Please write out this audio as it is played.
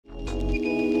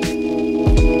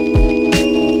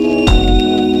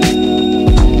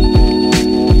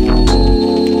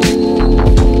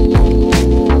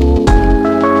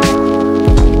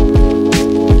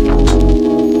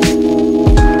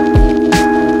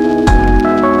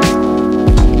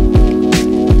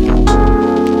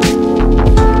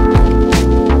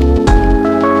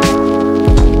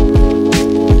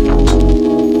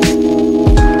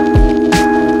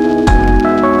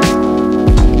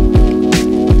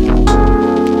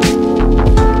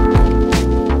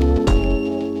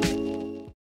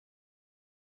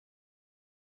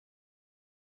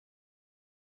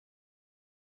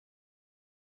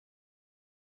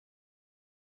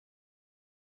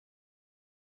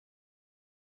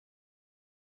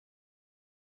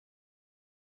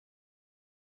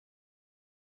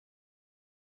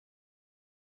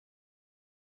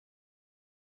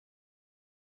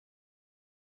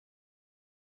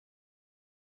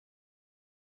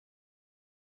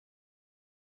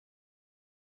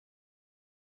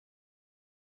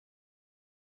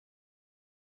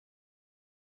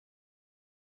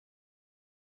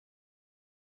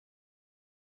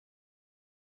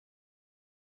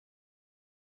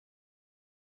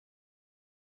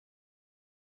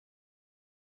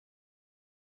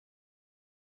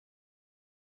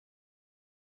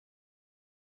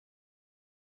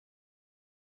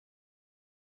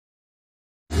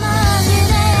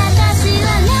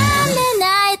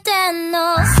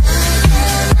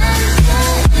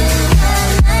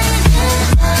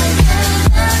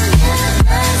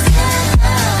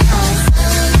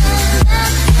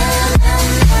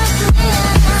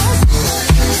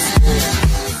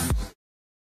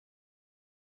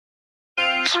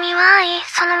君は愛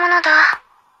そのものだ。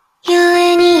ゆ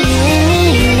えにゆえ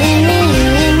にゆえにゆ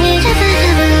えにラブラ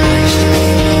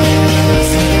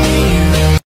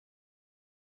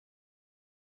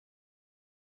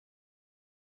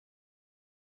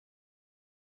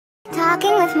ブ。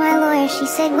Talking with my lawyer, she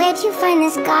said, where'd you find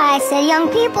this guy? I said, young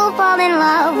people fall in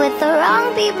love with the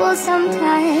wrong people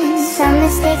sometimes. Some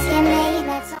mistakes get made,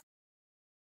 that's all.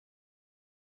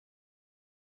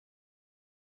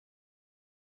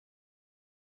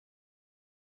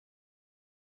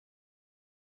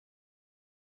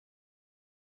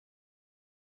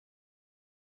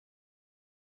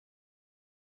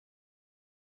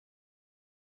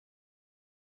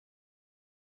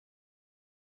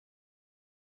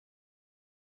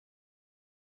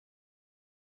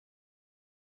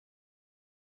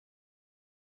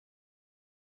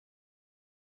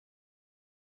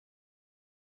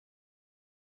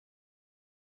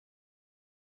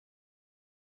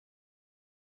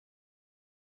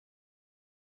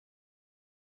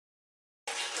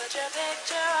 Put your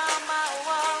picture on my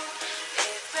wall.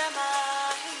 It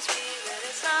reminds me that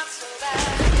it's not so bad.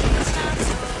 It's not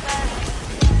so bad.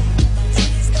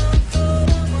 Please don't go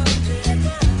to wondering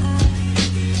why.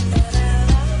 But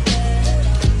out of bed,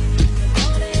 the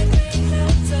morning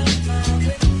reflects of my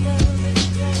window is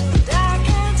cold. I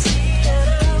can't see it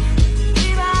all.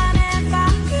 Even if I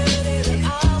could, it would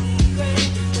all be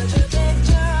great. Put your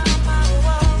picture on my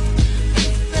wall.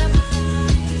 It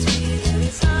reminds me that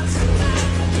it's not so bad.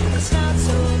 It's not so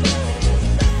bad.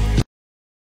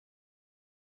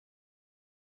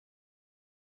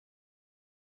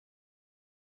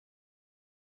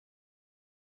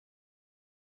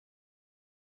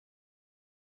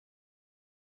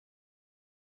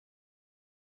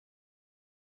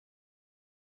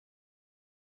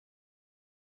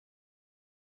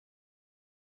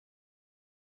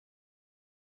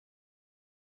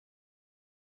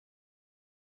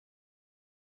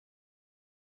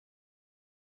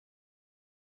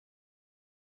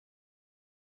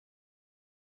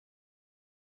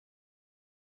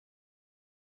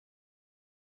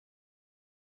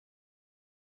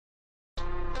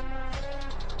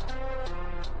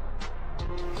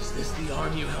 Is this the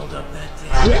arm you held up that day?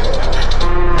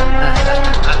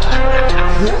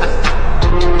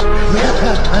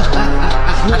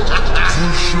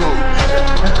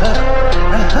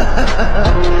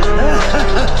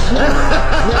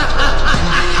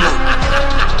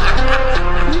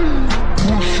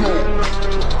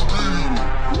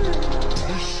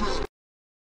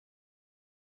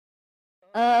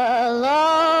 Alone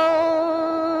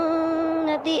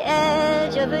at the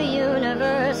edge of a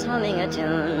universe, humming a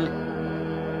tune.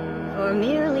 For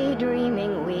merely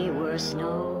dreaming we were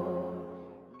snow.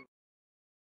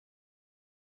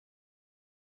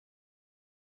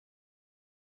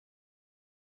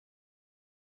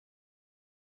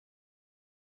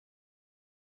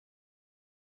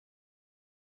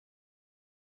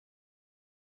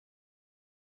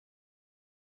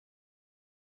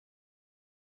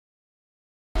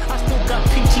 I still got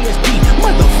PTSD,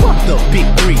 motherfuck the big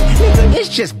three. Nigga, it's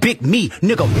just big me,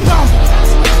 nigga. Bum.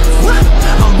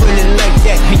 I'm really like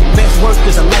that. Big best work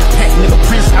is a life pack, nigga.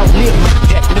 Prince outlive my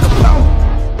jack, nigga. Bum.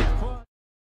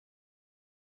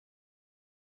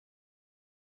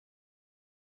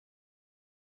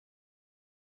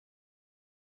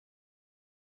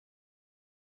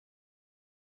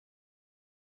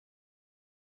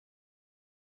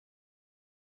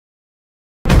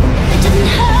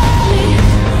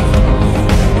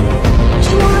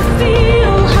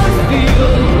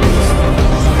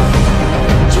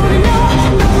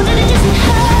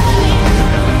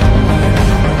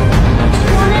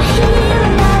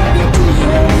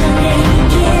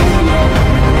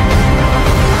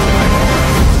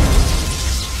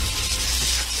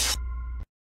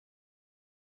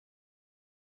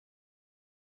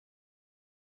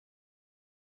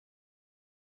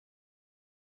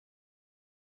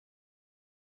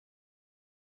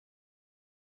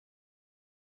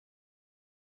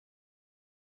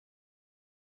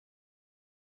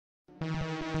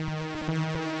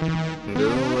で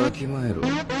はわきまえろ。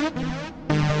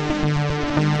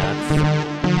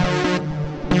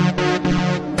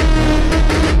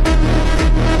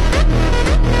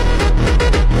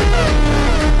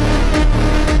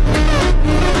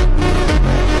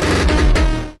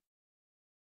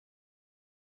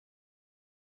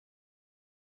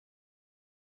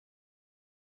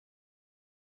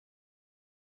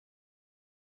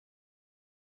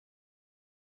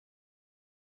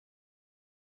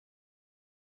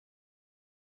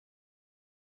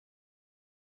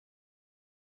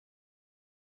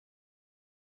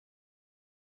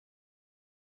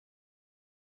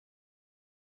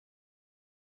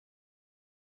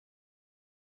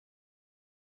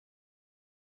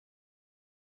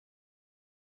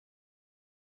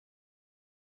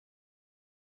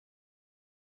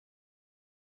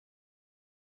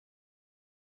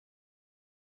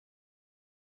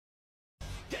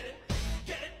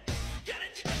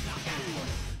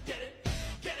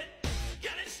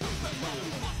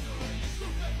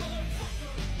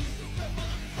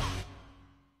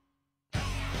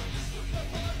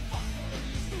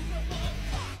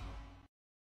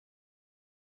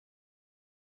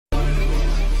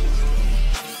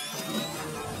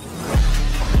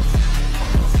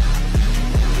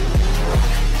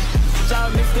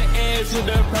to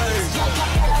the purse.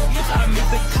 I mix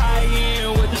the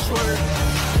cayenne with the swerve.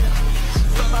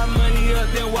 Put my money up,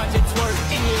 then watch it twerk.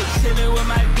 Yeah, chillin' with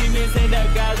my demons, ain't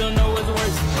that guy don't know what's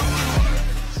worse.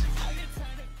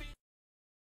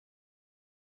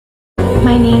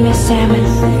 My name is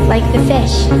Salmon, like the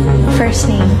fish. First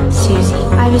name, Susie.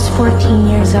 I was 14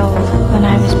 years old when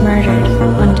I was murdered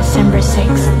on December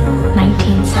 6th,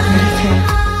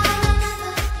 1973.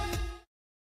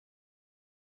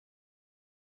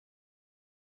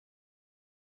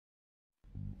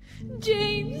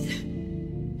 James,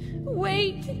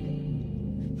 wait.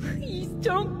 Please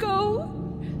don't go.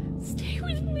 Stay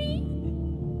with me.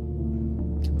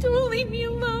 Don't leave me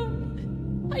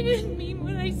alone. I didn't mean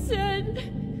what I said.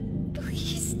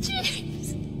 Please,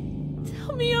 James.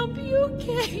 Tell me I'll be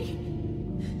okay.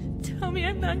 Tell me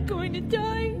I'm not going to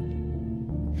die.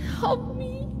 Help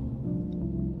me.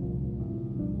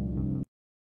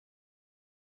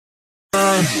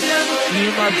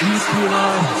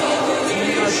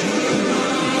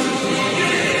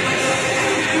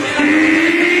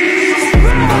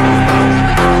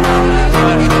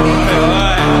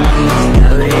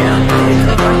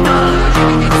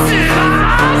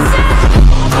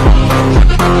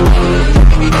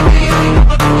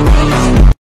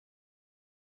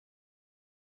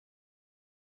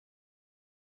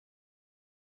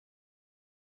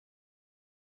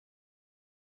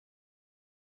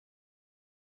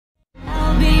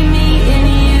 I'll be meeting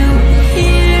you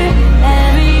here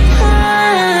every time.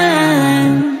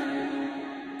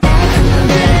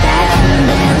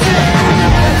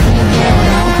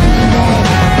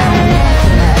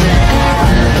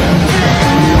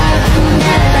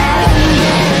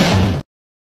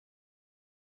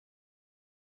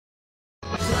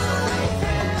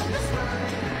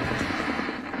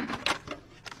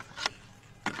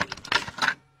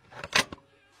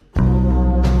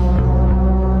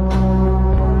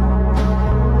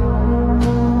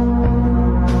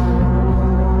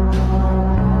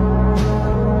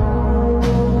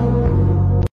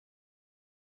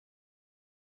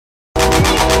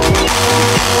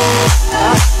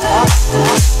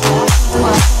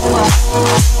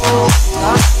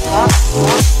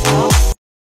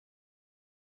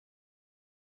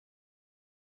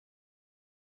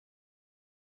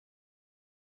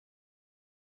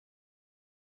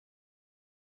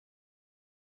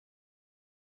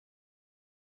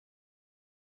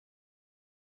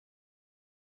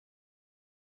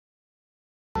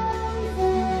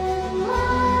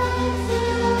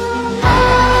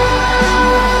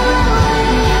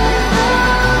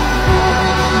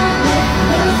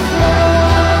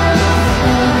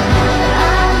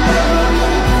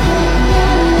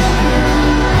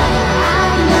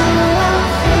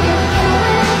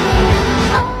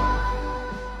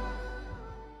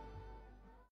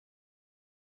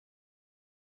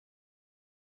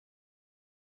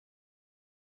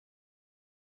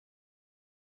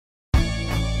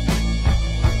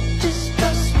 Just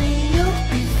trust me, you'll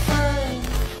be fine.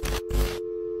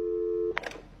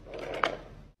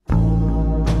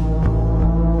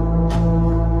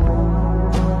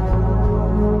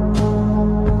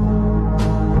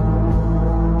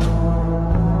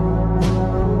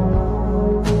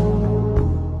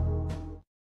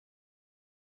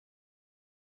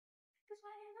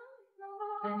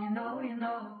 When you know, you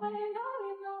know. When you know,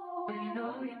 you know. When you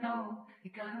know, you know.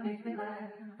 You gotta make me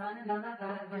laugh. Running down that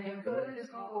path when you're good as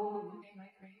gold.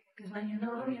 Cause when you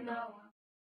know, you know.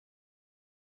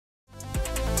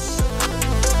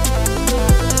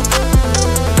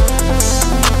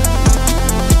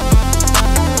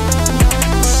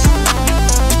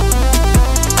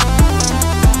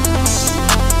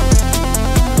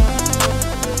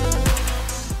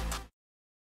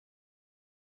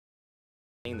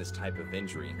 This type of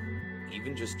injury,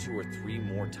 even just 2 or 3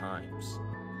 more times,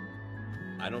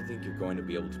 I don't think you're going to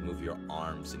be able to move your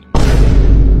arms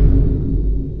anymore.